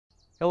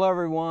Hello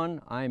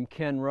everyone, I'm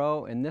Ken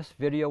Rowe, and this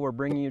video we're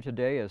bringing you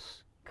today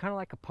is kind of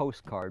like a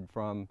postcard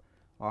from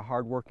our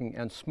hardworking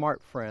and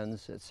smart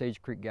friends at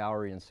Sage Creek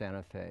Gallery in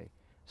Sante Fe.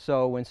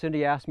 So when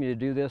Cindy asked me to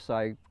do this,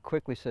 I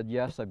quickly said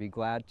yes, I'd be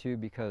glad to,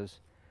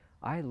 because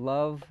I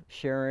love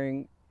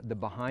sharing the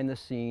behind the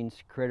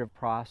scenes creative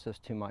process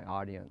to my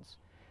audience.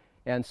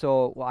 And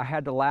so I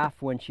had to laugh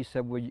when she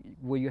said,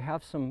 will you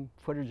have some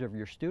footage of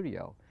your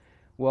studio?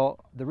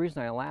 Well, the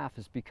reason I laugh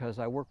is because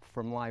I work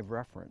from live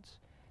reference.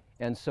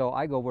 And so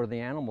I go where the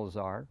animals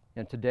are,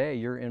 and today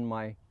you're in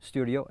my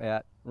studio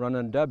at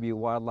Runnin W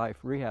Wildlife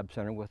Rehab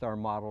Center with our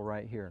model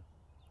right here.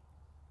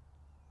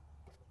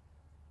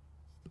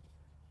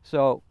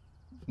 So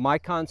my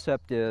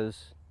concept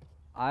is,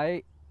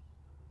 I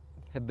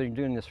have been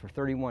doing this for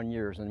 31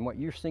 years, and what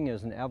you're seeing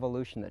is an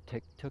evolution that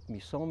took me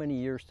so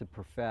many years to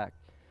perfect.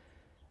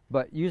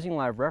 But using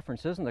live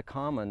reference isn't a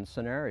common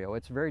scenario.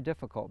 It's very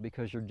difficult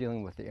because you're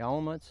dealing with the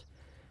elements.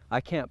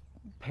 I can't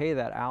pay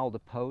that owl to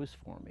pose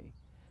for me.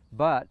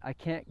 But I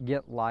can't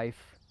get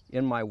life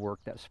in my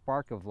work, that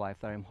spark of life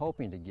that I'm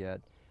hoping to get,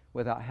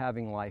 without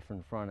having life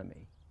in front of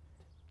me.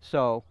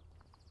 So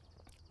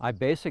I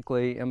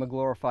basically am a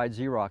glorified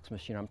Xerox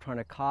machine. I'm trying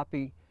to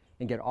copy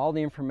and get all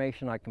the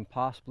information I can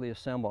possibly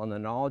assemble on the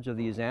knowledge of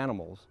these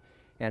animals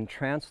and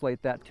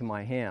translate that to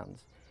my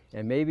hands.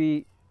 And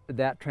maybe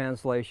that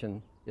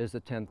translation is the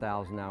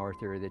 10,000 hour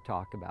theory they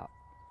talk about.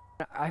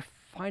 I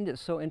find it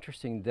so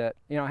interesting that,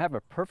 I have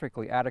a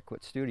perfectly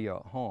adequate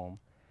studio at home,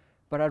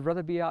 but I'd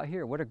rather be out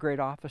here. What a great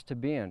office to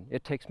be in.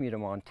 It takes me to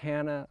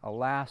Montana,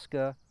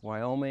 Alaska,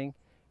 Wyoming.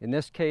 In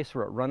this case,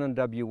 we're at Runnin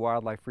W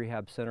Wildlife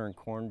Rehab Center in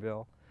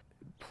Cornville.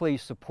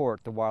 Please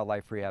support the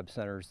wildlife rehab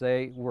centers.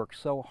 They work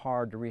so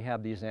hard to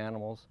rehab these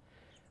animals.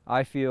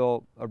 I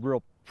feel a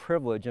real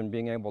privilege in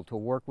being able to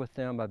work with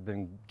them. I've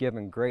been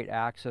given great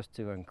access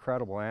to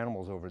incredible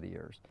animals over the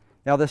years.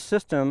 Now, this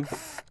system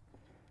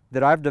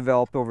that I've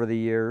developed over the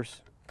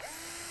years,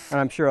 and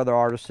I'm sure other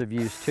artists have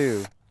used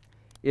too,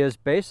 is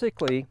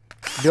basically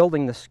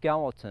building the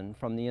skeleton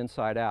from the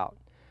inside out.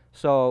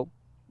 So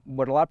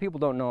what a lot of people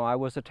don't know, I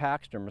was a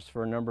taxidermist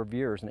for a number of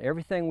years, and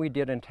everything we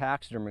did in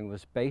taxidermy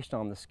was based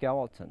on the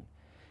skeleton.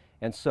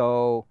 And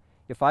so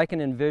if I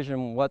can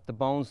envision what the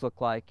bones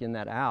look like in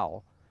that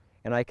owl,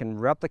 and I can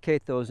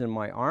replicate those in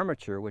my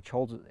armature, which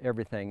holds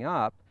everything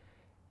up,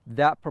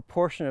 that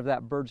proportion of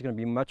that bird is going to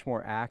be much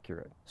more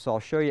accurate. So I'll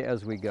show you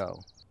as we go.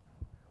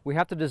 We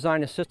have to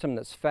design a system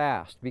that's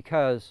fast,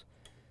 because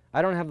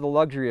I don't have the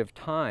luxury of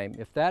time.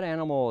 If that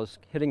animal is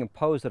hitting a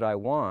pose that I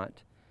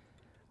want,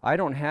 I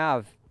don't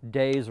have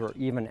days or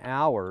even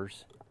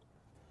hours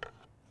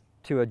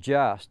to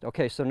adjust.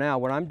 Okay, so now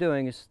what I'm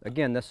doing is,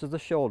 again, this is the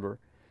shoulder.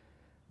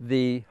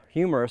 The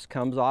humerus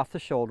comes off the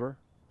shoulder,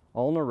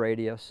 ulnar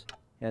radius,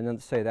 and then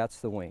say that's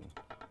the wing.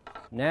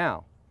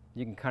 Now,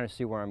 you can kind of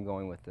see where I'm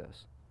going with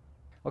this.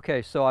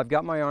 Okay, so I've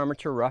got my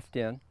armature roughed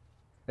in,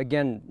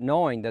 again,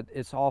 knowing that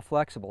it's all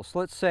flexible. So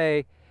let's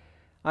say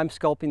I'm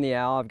sculpting the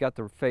owl, I've got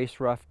the face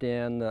roughed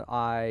in, the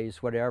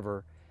eyes,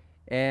 whatever,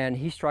 and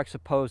he strikes a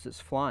pose that's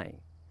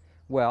flying.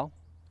 Well,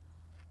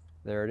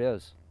 there it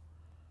is.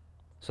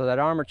 So that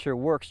armature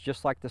works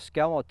just like the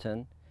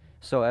skeleton.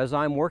 So as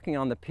I'm working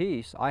on the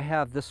piece, I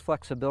have this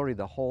flexibility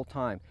the whole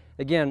time.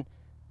 Again,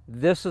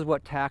 this is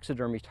what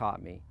taxidermy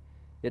taught me.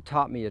 It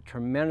taught me a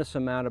tremendous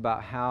amount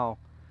about how,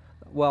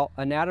 well,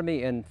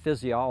 anatomy and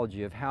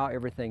physiology of how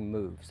everything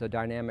moves, the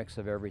dynamics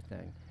of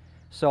everything.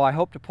 So I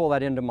hope to pull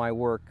that into my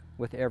work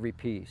with every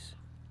piece.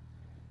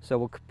 So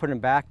we'll put him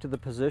back to the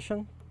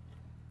position.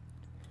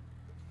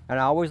 And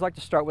I always like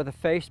to start with a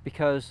face,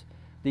 because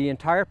the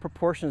entire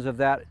proportions of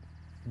that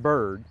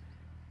bird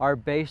are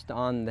based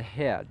on the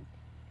head.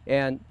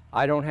 And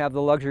I don't have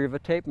the luxury of a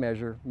tape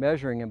measure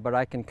measuring him, but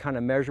I can kind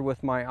of measure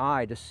with my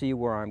eye to see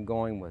where I'm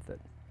going with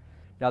it.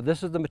 Now,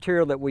 this is the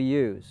material that we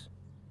use.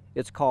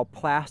 It's called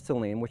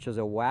plastiline, which is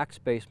a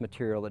wax-based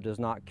material that does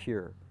not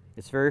cure.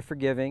 It's very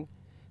forgiving.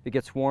 If it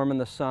gets warm in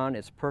the sun,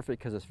 it's perfect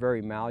because it's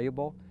very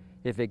malleable.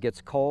 If it gets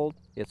cold,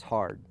 it's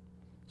hard.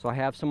 So I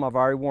have some I've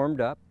already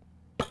warmed up.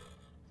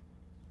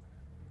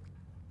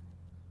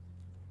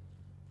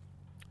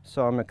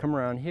 So I'm going to come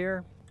around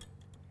here.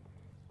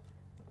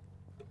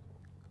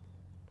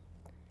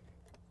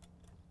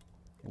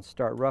 And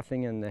start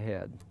roughing in the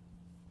head.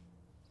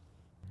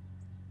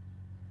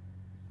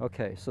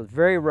 Okay, so it's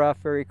very rough,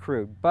 very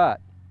crude,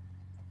 but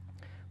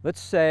let's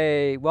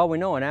say, well, we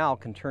know an owl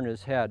can turn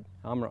his head,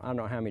 I don't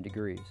know how many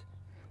degrees.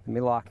 Let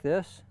me lock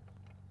this.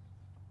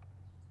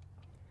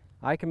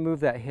 I can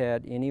move that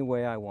head any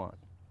way I want.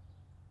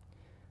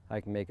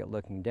 I can make it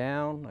looking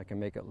down, I can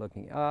make it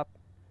looking up,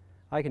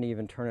 I can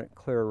even turn it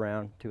clear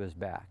around to his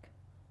back.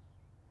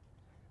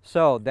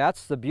 So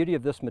that's the beauty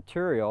of this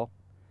material,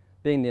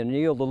 being the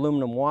annealed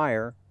aluminum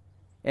wire,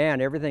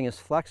 and everything is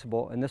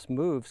flexible, and this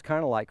moves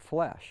kind of like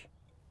flesh.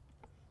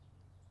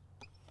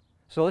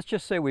 So let's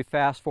just say we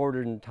fast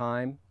forwarded in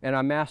time, and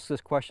I'm asked this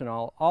question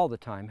all the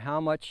time: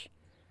 how much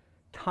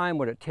time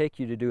would it take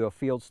you to do a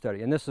field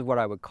study? And this is what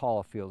I would call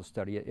a field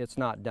study. It's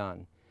not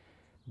done.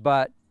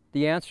 But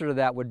the answer to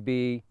that would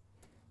be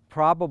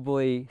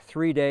probably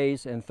 3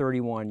 days and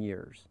 31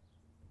 years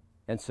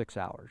and 6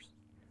 hours.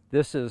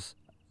 This is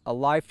a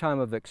lifetime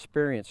of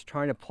experience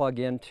trying to plug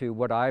into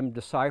what I'm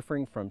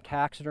deciphering from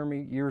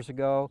taxidermy years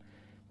ago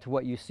to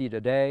what you see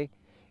today.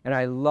 And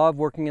I love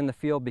working in the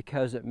field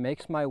because it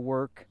makes my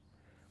work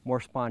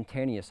more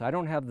spontaneous. I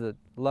don't have the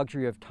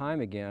luxury of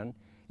time again,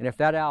 and if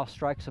that owl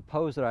strikes a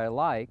pose that I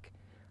like,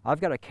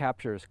 I've got to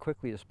capture it as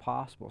quickly as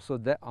possible. So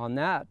that on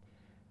that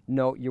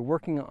note, you're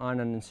working on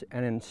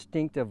an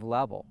instinctive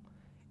level.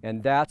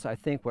 And that's, I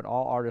think, what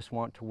all artists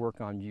want to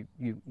work on.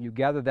 You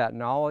gather that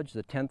knowledge,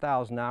 the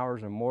 10,000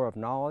 hours or more of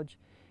knowledge,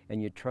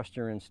 and you trust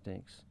your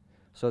instincts.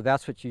 So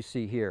that's what you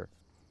see here.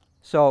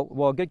 So,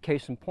 well, a good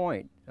case in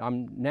point,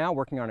 I'm now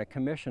working on a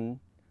commission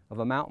of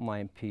a mountain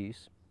lion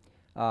piece.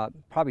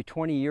 Probably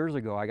 20 years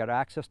ago, I got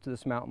access to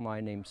this mountain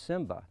lion named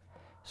Simba.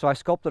 So I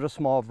sculpted a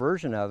small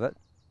version of it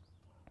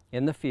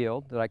in the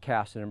field that I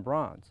casted in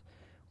bronze.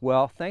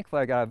 Well,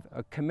 thankfully, I got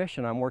a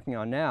commission I'm working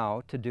on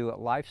now to do it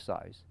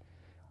life-size.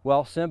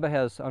 Well, Simba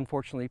has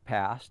unfortunately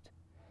passed.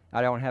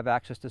 I don't have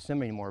access to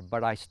Simba anymore,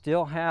 but I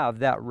still have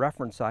that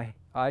reference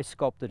I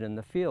sculpted in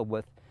the field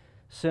with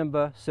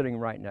Simba sitting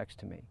right next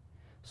to me.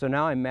 So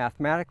now I'm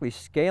mathematically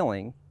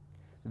scaling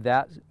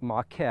that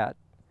maquette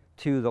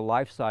to the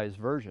life-size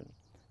version.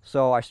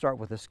 So I start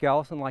with a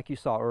skeleton like you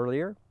saw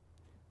earlier,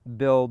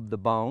 build the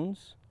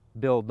bones,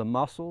 build the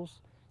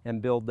muscles,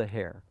 and build the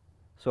hair.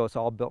 So it's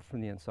all built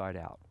from the inside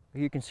out.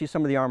 You can see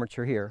some of the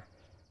armature here.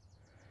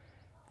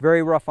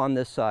 Very rough on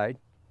this side.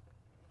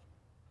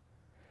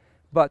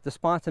 But the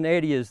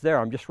spontaneity is there.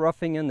 I'm just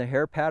roughing in the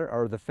hair pattern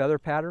or the feather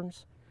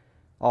patterns.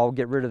 I'll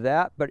get rid of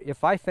that. But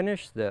if I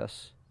finish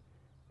this,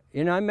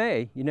 and I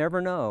may, you never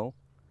know,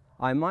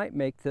 I might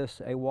make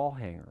this a wall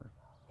hanger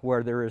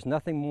where there is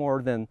nothing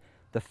more than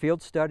the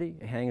field study.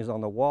 It hangs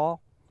on the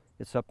wall.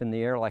 It's up in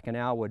the air like an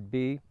owl would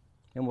be,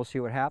 and we'll see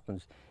what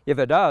happens. If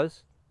it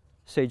does,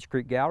 Sage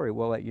Creek Gallery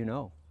will let you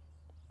know.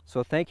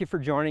 So thank you for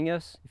joining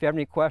us. If you have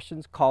any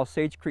questions, call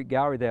Sage Creek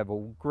Gallery. They have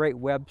a great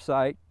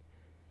website.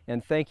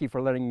 And thank you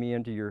for letting me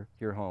into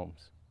your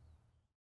homes.